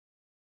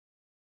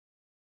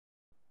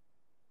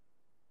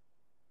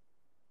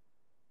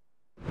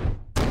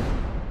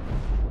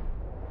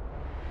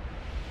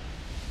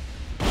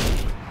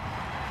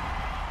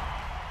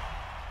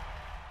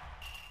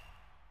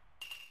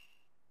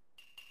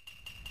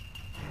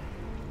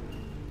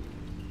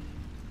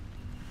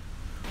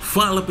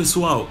Fala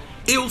pessoal,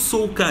 eu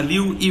sou o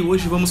Khalil e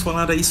hoje vamos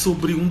falar aí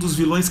sobre um dos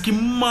vilões que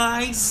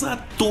mais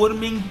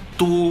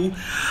atormentou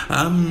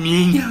a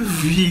minha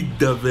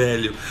vida,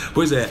 velho.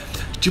 Pois é,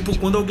 tipo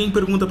quando alguém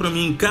pergunta pra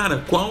mim,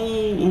 cara, qual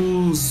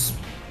os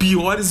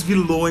piores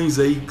vilões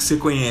aí que você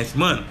conhece?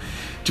 Mano,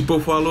 tipo eu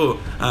falo,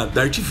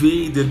 Darth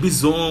Vader,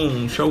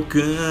 Bison, Shao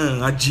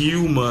Kahn, a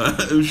Dilma,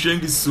 o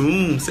Shang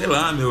Tsung, sei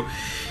lá, meu.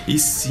 E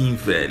sim,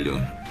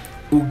 velho,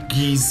 o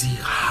Geese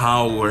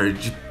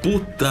Howard,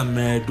 puta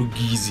merda, o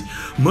Geese.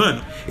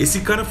 Mano, esse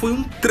cara foi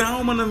um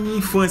trauma na minha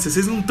infância,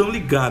 vocês não estão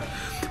ligados.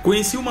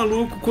 Conheci o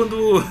maluco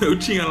quando eu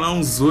tinha lá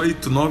uns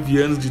 8, 9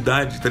 anos de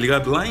idade, tá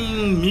ligado? Lá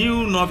em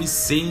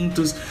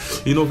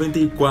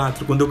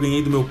 1994, quando eu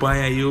ganhei do meu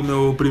pai aí o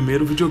meu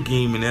primeiro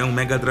videogame, né? Um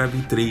Mega Drive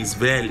 3,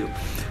 velho,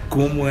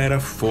 como era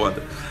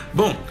foda.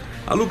 Bom,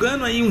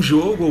 alugando aí um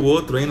jogo ou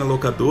outro aí na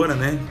locadora,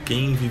 né?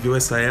 Quem viveu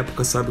essa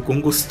época sabe quão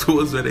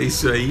gostoso era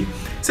isso aí.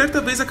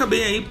 Certa vez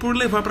acabei aí por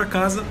levar pra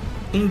casa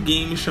um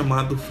game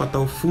chamado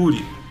Fatal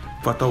Fury,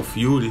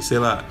 sei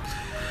lá.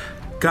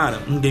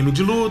 Cara, um game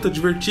de luta,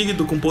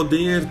 divertido, com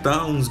poder,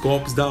 tá? Uns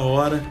golpes da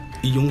hora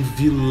e um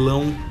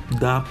vilão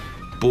da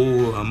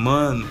porra,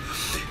 mano.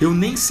 Eu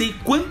nem sei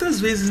quantas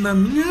vezes na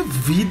minha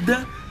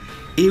vida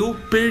eu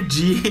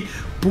perdi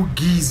pro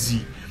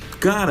Geese.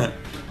 Cara,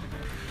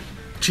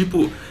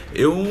 tipo,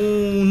 eu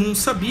não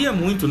sabia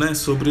muito, né,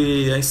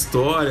 sobre a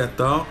história e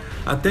tal,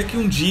 até que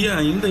um dia,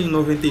 ainda em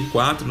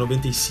 94,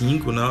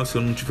 95, não, se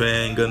eu não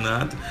estiver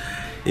enganado,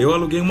 eu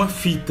aluguei uma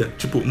fita.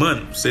 Tipo,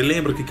 mano, você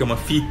lembra o que é uma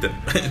fita?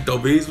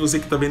 Talvez você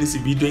que tá vendo esse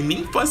vídeo aí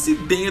nem faça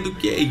ideia do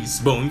que é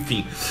isso. Bom,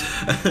 enfim,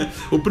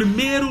 o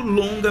primeiro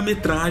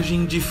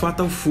longa-metragem de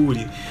Fatal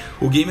Fury.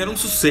 O game era um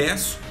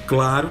sucesso,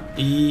 claro,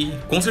 e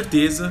com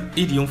certeza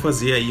iriam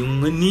fazer aí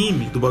um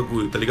anime do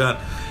bagulho, tá ligado?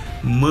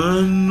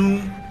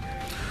 Mano,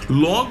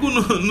 logo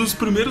nos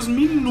primeiros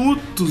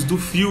minutos do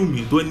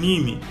filme, do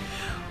anime,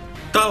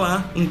 tá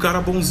lá um cara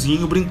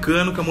bonzinho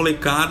brincando com a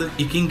molecada.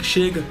 E quem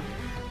chega?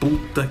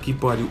 Puta que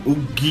pariu, o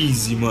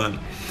Geese, mano.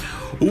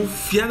 O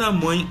filho da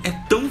mãe é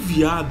tão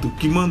viado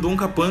que mandou um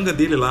capanga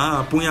dele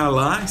lá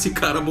apunhalar esse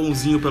cara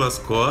bonzinho pelas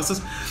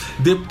costas.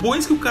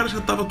 Depois que o cara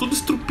já tava todo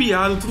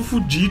estrupiado, tudo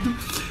fodido,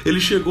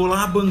 ele chegou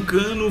lá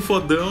bancando o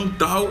fodão e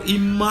tal e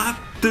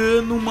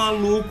matando o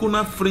maluco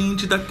na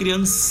frente da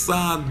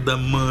criançada,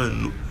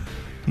 mano.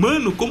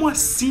 Mano, como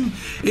assim?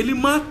 Ele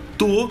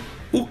matou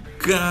o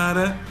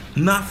cara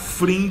na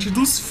frente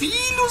dos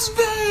filhos,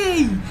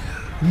 véi!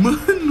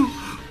 Mano,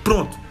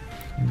 pronto,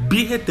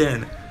 birra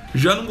eterna.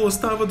 Já não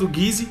gostava do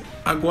Geese,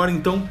 agora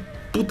então,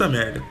 puta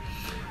merda.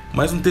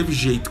 Mas não teve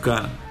jeito,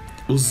 cara.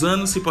 Os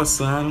anos se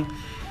passaram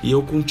e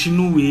eu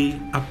continuei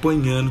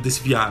apanhando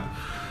desse viado.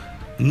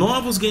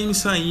 Novos games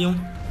saíam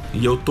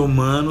e eu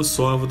tomando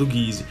sova do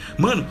Geese.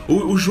 Mano,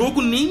 o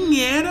jogo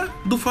nem era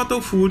do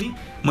Fatal Fury,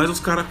 mas os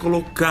caras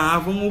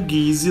colocavam o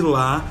Geese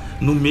lá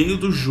no meio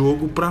do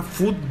jogo pra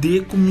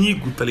fuder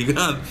comigo, tá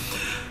ligado?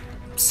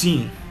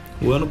 Sim,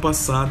 o ano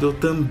passado eu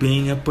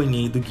também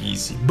apanhei do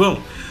Geese. Bom,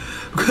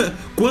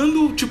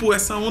 quando, tipo,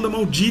 essa onda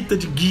maldita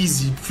de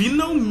Geese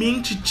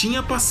finalmente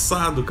tinha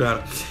passado,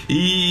 cara,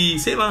 e,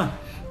 sei lá,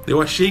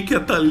 eu achei que ia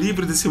estar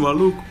livre desse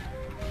maluco,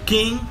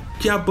 quem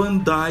que a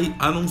Bandai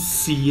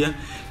anuncia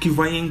que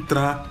vai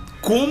entrar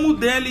como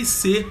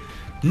DLC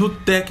no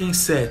Tekken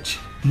 7?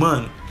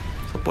 Mano,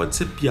 só pode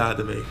ser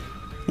piada, velho.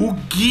 O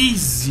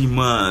Geese,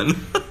 mano.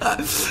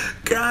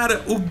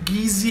 Cara, o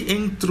Geese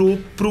entrou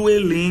pro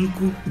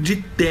elenco de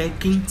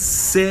Tekken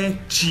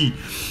 7.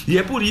 E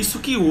é por isso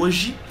que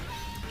hoje,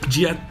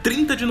 dia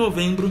 30 de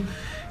novembro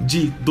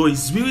de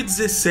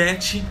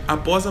 2017,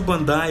 após a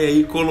Bandai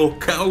aí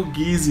colocar o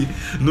Geese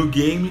no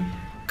game,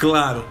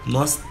 claro,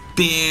 nós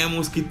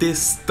temos que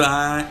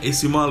testar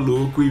esse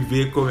maluco e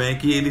ver como é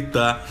que ele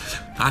tá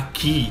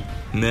aqui,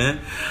 né?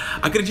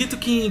 Acredito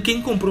que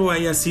quem comprou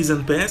aí a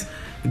Season Pass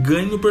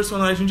ganhe o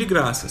personagem de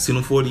graça. Se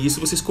não for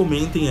isso, vocês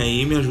comentem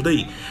aí e me ajudem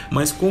aí.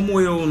 Mas como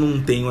eu não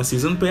tenho a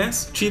Season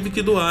Pass, tive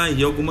que doar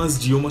aí algumas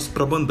Dilmas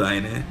pra Bandai,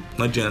 né?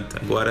 Não adianta.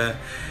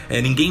 Agora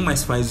ninguém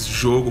mais faz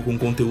jogo com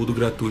conteúdo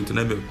gratuito,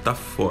 né, meu? Tá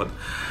foda.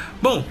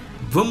 Bom,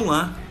 vamos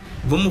lá.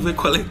 Vamos ver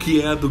qual é que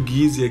é a do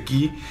Geese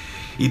aqui.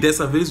 E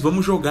dessa vez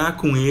vamos jogar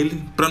com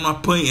ele pra não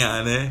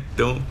apanhar, né?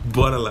 Então,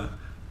 bora lá.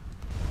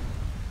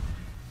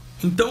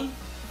 Então,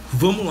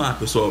 vamos lá,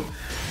 pessoal.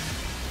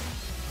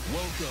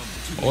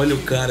 Olha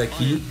o cara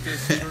aqui.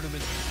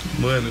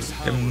 Mano,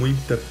 é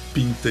muita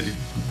pinta de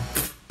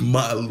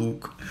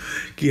maluco.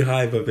 Que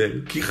raiva,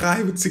 velho. Que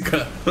raiva desse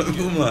cara.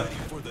 Vamos lá.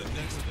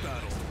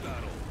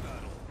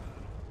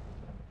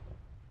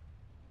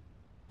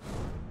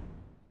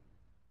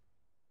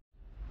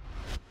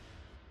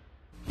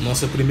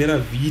 Nossa primeira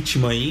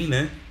vítima aí,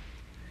 né?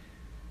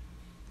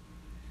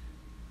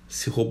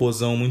 Esse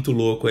robozão muito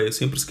louco aí. Eu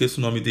sempre esqueço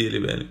o nome dele,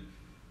 velho.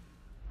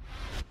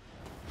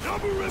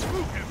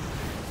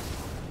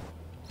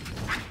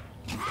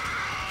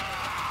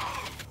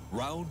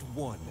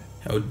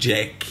 É o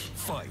Jack.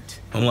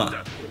 Vamos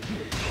lá.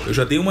 Eu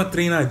já dei uma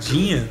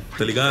treinadinha,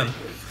 tá ligado?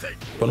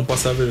 Pra não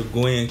passar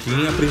vergonha aqui,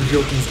 aprendi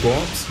alguns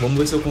golpes. Vamos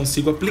ver se eu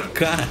consigo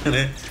aplicar,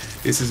 né,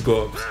 esses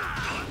golpes.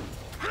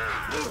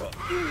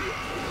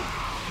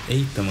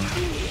 Eita, mano.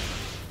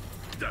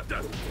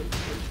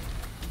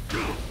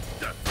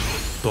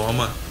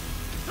 Toma.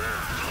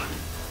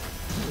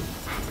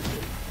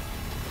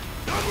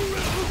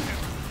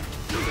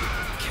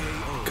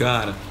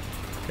 Cara,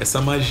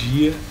 essa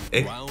magia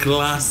é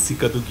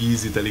clássica do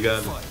Geese, tá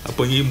ligado?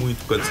 Apanhei muito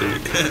por causa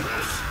disso aí.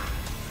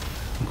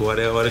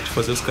 Agora é a hora de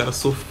fazer os caras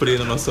sofrer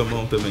na nossa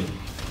mão também.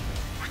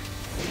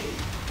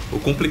 O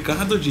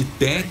complicado de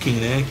Tekken,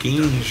 né?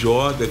 Quem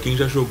joga, quem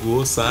já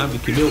jogou, sabe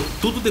que, meu,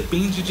 tudo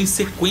depende de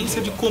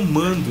sequência de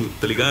comando,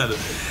 tá ligado?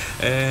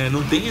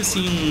 Não tem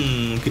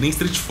assim, que nem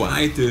Street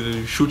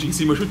Fighter, chute em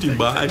cima, chute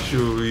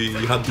embaixo e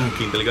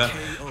Hadouken, tá ligado?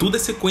 Tudo é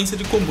sequência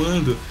de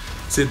comando.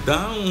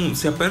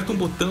 Você aperta um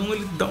botão,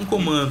 ele dá um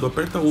comando,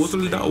 aperta outro,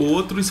 ele dá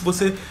outro, e se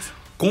você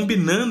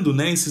combinando,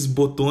 né, esses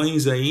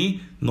botões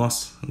aí,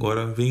 nossa,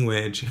 agora vem o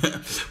Ed.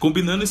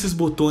 Combinando esses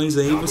botões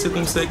aí, você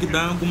consegue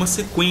dar algumas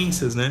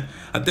sequências, né?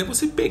 Até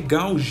você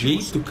pegar o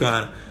jeito,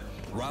 cara.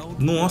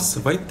 Nossa,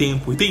 vai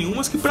tempo. E tem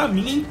umas que pra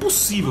mim é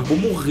impossível, vou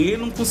morrer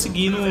não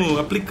conseguindo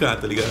aplicar,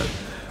 tá ligado?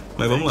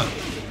 Mas vamos lá.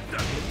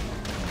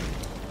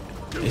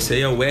 Esse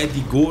aí é o Ed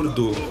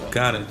gordo,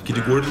 cara, que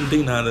de gordo não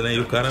tem nada, né? E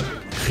o cara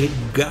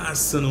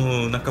regaça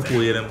na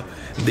capoeira, mano.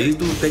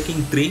 Desde o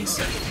Tekken 3,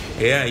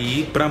 é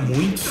aí, pra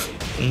muitos,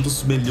 um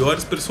dos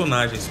melhores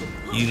personagens.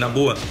 E na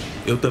boa,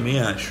 eu também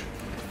acho.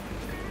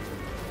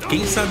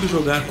 Quem sabe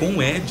jogar com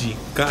o Ed,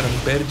 cara, não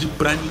perde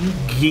pra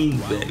ninguém,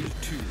 velho.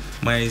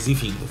 Mas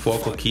enfim, o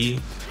foco aqui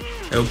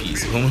é o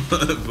Geese.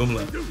 Vamos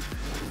lá.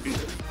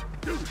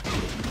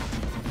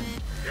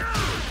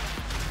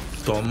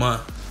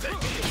 Toma.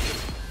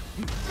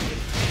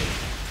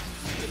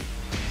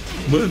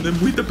 Mano, é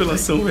muita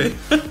apelação, velho.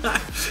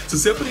 Se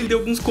você aprender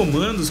alguns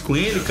comandos com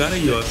ele, cara,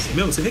 aí, ó.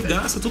 Meu, você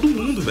regaça todo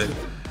mundo, velho.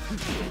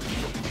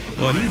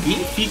 Ó,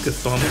 ninguém fica.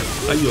 Toma.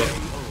 Aí, ó.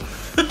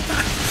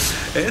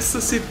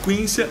 Essa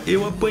sequência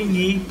eu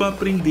apanhei pra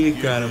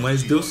aprender, cara.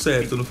 Mas deu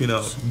certo no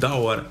final. Da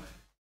hora.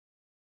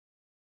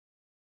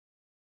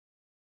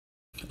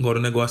 Agora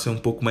o negócio é um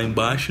pouco mais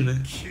embaixo,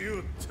 né?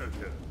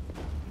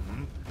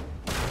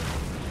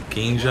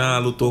 Quem já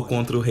lutou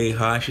contra o Rei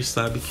Hashi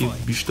sabe que o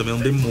bicho também é um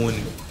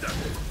demônio.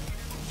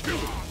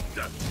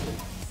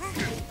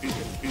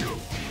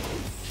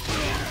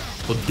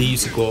 Odeio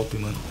esse golpe,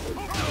 mano.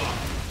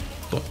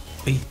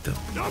 Eita.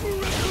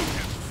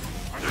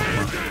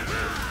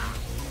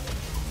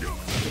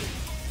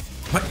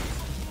 Vai.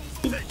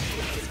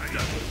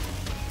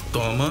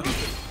 Toma.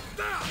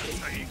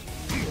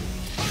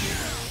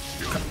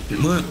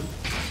 Mano.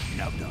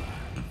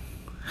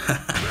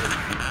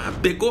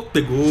 Pegou.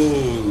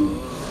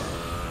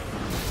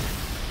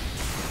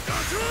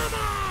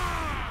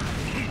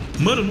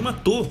 Mano, não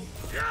matou.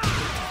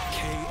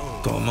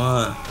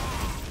 Toma.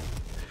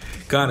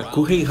 Cara,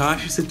 com o Rei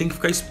Hashi você tem que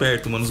ficar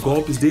esperto, mano. Os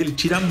golpes dele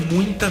tiram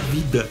muita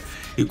vida.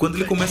 E quando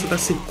ele começa a dar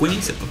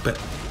sequência...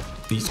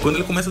 Isso, quando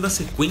ele começa a dar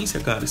sequência,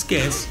 cara,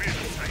 esquece.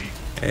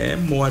 É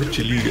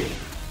morte, liga.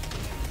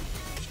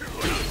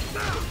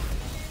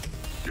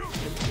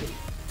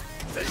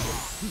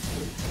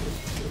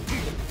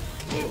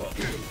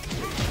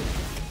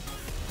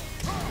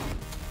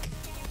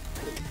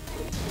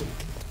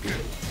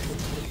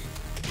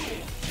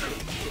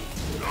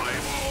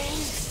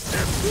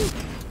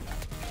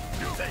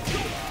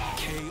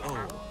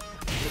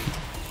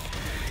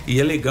 E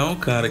é legal,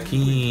 cara,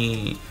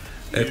 que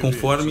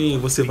conforme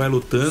você vai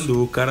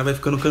lutando, o cara vai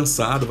ficando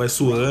cansado, vai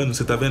suando.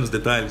 Você tá vendo os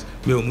detalhes?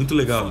 Meu, muito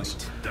legal isso.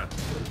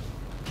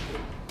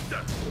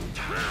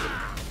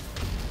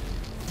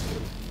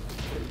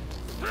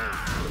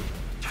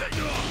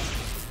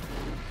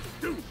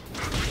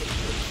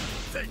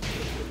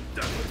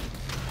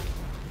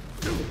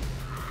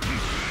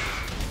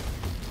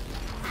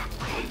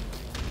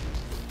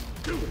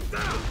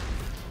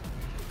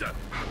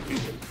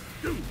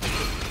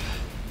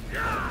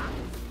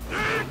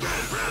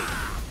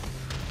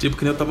 Tipo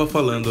que nem eu tava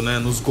falando, né?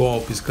 Nos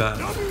golpes, cara.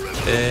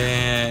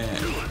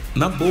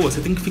 Na boa,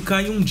 você tem que ficar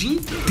aí um dia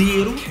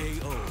inteiro.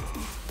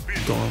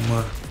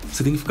 Toma.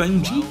 Você tem que ficar aí um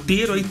dia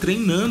inteiro aí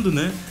treinando,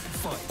 né?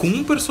 Com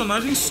um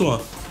personagem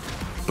só.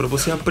 Pra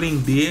você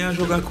aprender a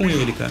jogar com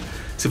ele, cara.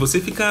 Se você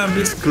ficar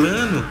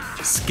mesclando,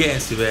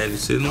 esquece, velho.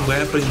 Você não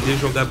vai aprender a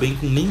jogar bem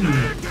com nenhum.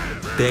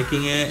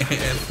 Tekken é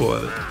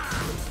foda.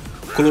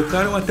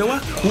 Colocaram até o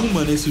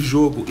Akuma nesse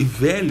jogo. E,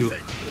 velho,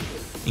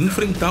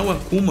 enfrentar o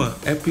Akuma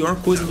é a pior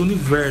coisa do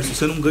universo.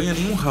 Você não ganha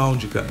nenhum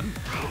round, cara.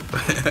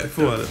 É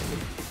foda.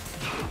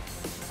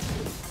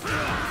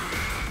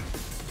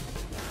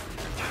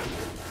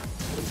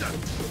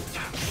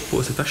 Pô,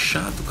 você tá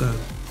chato, cara.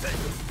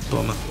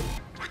 Toma.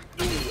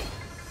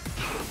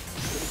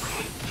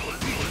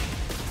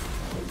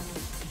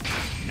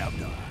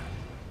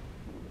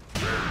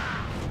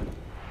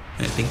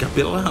 Tem que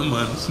apelar,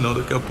 mano. Senão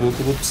daqui a pouco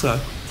eu vou pro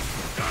saco.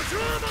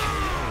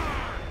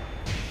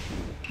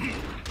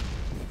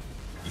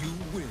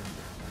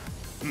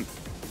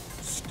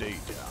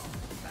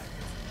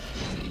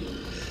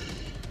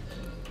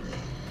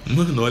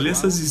 Mano, olha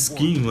essas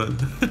skins, mano.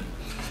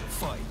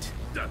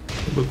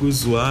 Que bagulho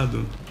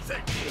zoado.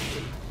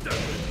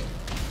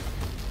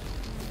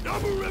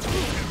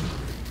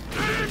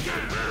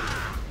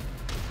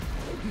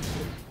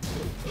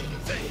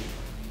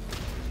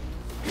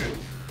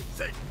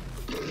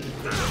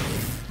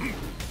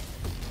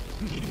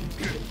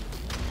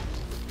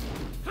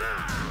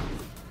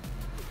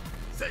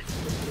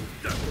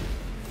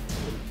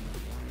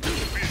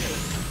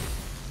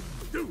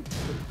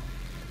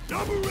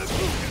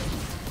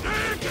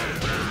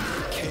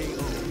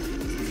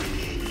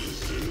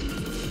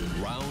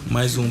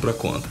 Mais um pra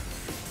conta.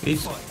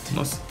 Eita,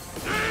 nossa.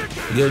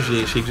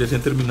 Viajei, achei que já tinha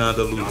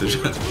terminado a luta já.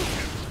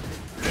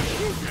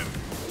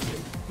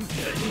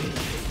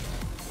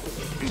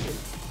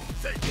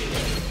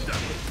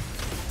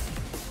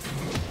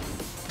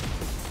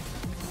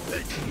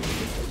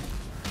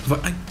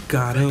 Vai,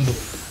 caramba.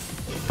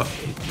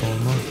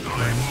 Toma.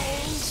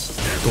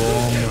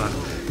 Toma.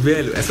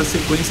 Velho, essa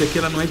sequência aqui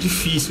ela não é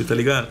difícil, tá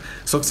ligado?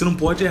 Só que você não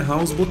pode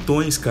errar os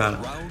botões, cara.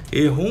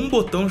 Errou um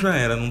botão já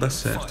era, não dá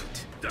certo.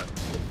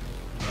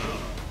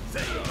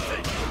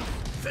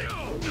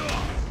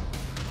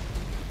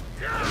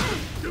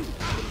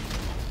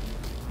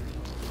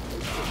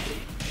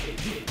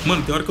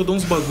 Mano, tem hora que eu dou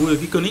uns bagulho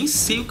aqui que eu nem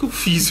sei o que eu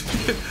fiz.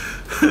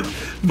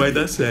 Mas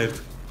dá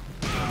certo.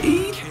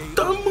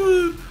 Eita,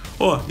 mano.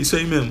 Ó, isso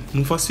aí mesmo.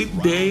 Não faço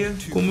ideia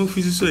como eu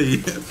fiz isso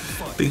aí.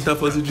 Tentar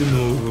fazer de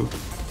novo.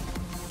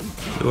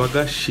 Eu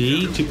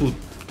agachei, tipo...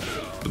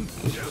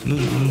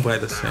 Não vai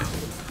dar certo.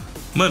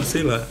 Mano,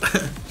 sei lá.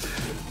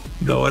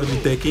 Da hora de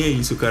Tekken é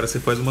isso, cara. Você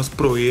faz umas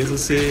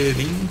proezas, você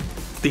nem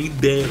tem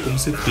ideia como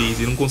você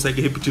fez. E não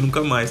consegue repetir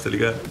nunca mais, tá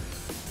ligado?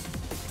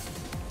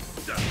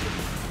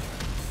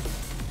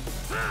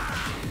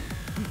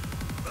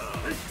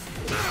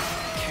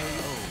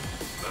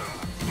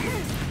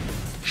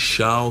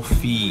 Tchau,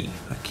 fi.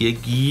 Aqui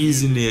é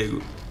Geese,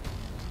 nego.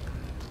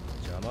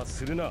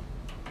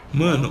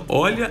 Mano,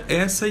 olha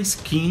essa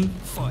skin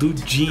do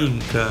Jin,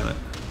 cara.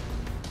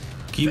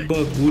 Que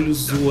bagulho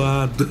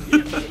zoado.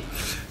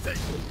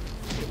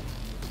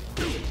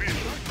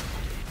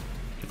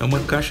 É uma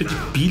caixa de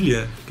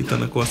pilha que tá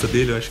na costa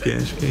dele, eu acho que é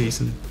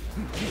isso, né?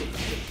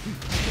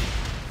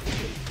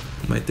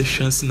 Não vai ter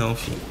chance não,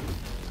 filho.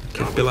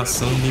 Que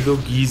apelação nível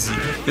Geese.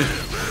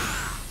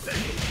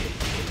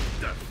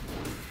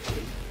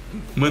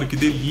 Mano, que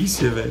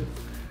delícia, velho.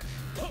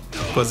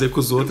 Fazer com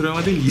os outros é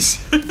uma delícia.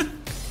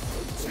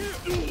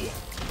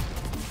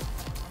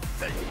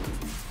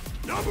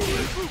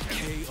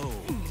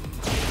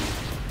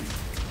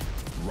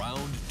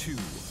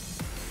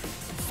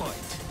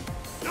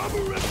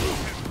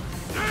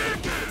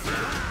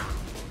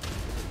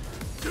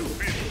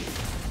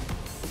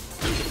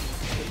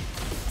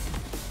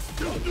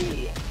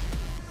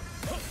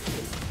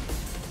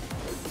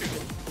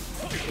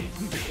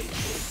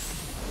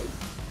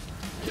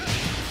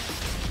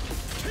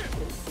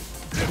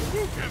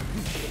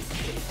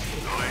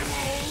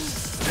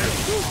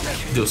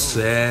 Deu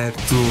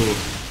certo.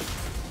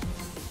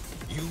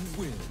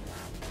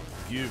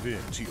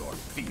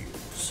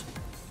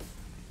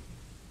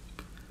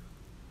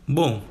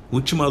 Bom,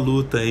 última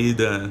luta aí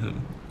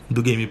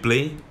do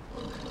gameplay.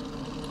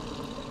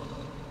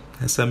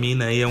 Essa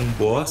mina aí é um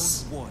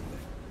boss.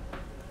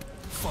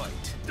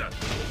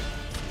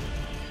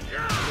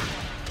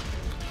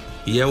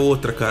 E é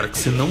outra, cara, que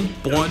você não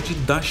pode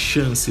dar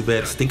chance,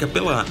 velho. Você tem que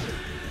apelar.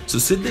 Se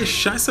você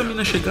deixar essa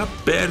mina chegar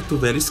perto,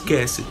 velho,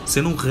 esquece.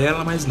 Você não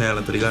rela mais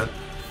nela, tá ligado?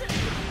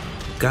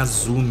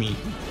 Kazumi.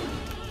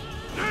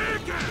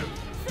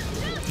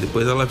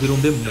 Depois ela vira um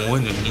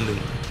demônio ainda.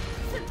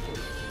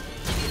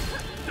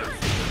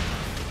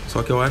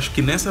 Só que eu acho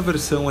que nessa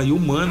versão aí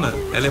humana,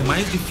 ela é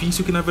mais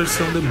difícil que na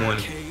versão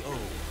demônio.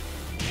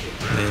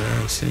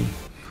 É, isso aí.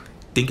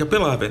 Tem que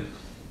apelar, velho.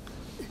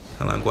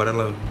 Olha lá, agora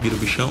ela vira o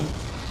bichão.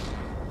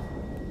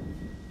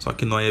 Só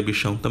que nós é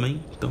bichão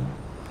também, então...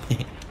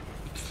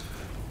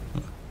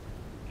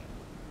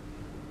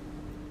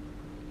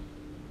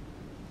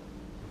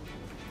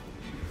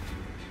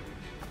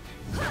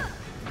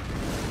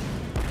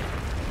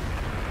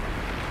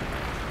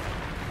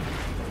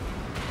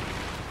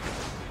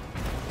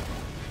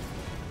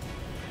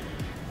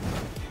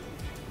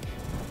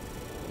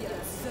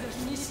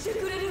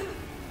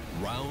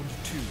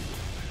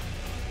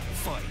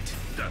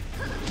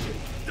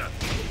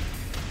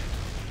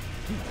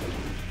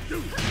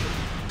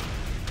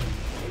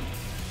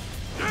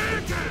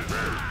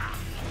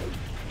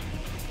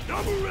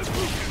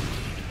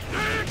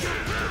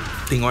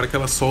 Tem hora que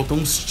ela solta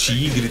uns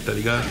tigres, tá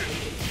ligado?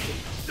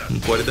 Não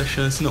pode dar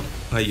chance, não.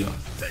 Aí, ó.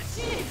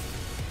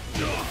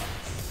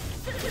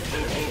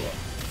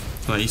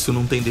 Ah, isso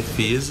não tem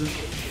defesa.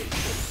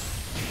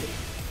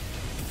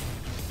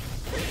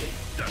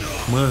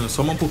 Mano,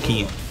 só um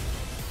pouquinho.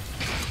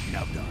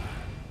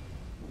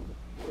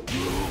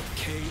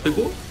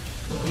 Pegou?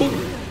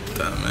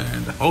 Puta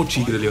merda. Olha o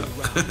tigre ali, ó.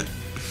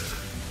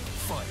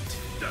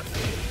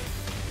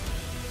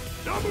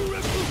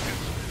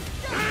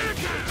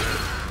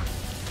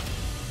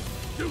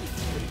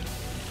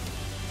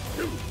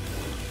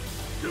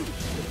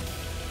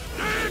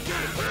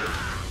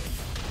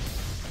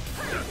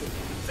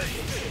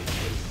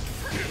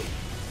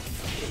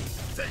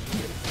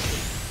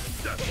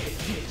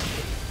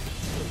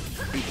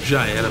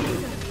 Já era,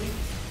 mano.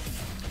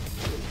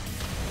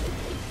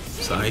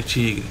 Sai,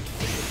 tigre.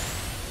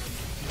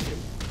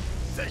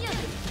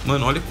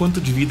 Mano, olha quanto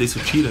de vida isso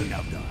tira.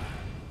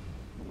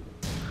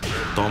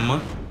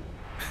 Toma.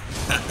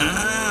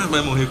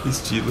 Vai morrer com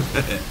estilo.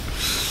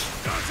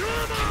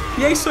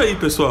 E é isso aí,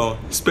 pessoal.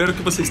 Espero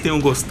que vocês tenham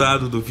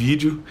gostado do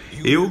vídeo.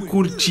 Eu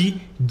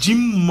curti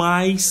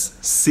demais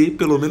ser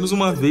pelo menos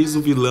uma vez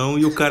o vilão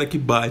e o cara que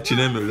bate,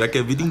 né, meu? Já que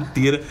a vida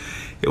inteira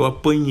eu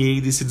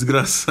apanhei desse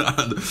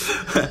desgraçado.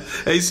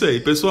 É isso aí,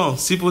 pessoal.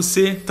 Se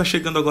você tá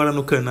chegando agora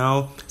no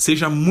canal,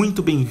 seja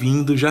muito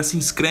bem-vindo. Já se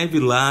inscreve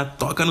lá,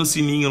 toca no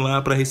sininho lá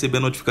para receber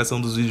a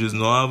notificação dos vídeos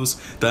novos,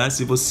 tá?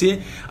 Se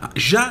você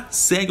já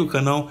segue o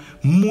canal,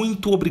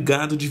 muito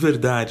obrigado de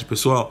verdade,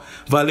 pessoal.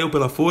 Valeu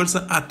pela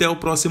força, até o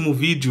próximo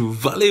vídeo.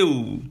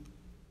 Valeu!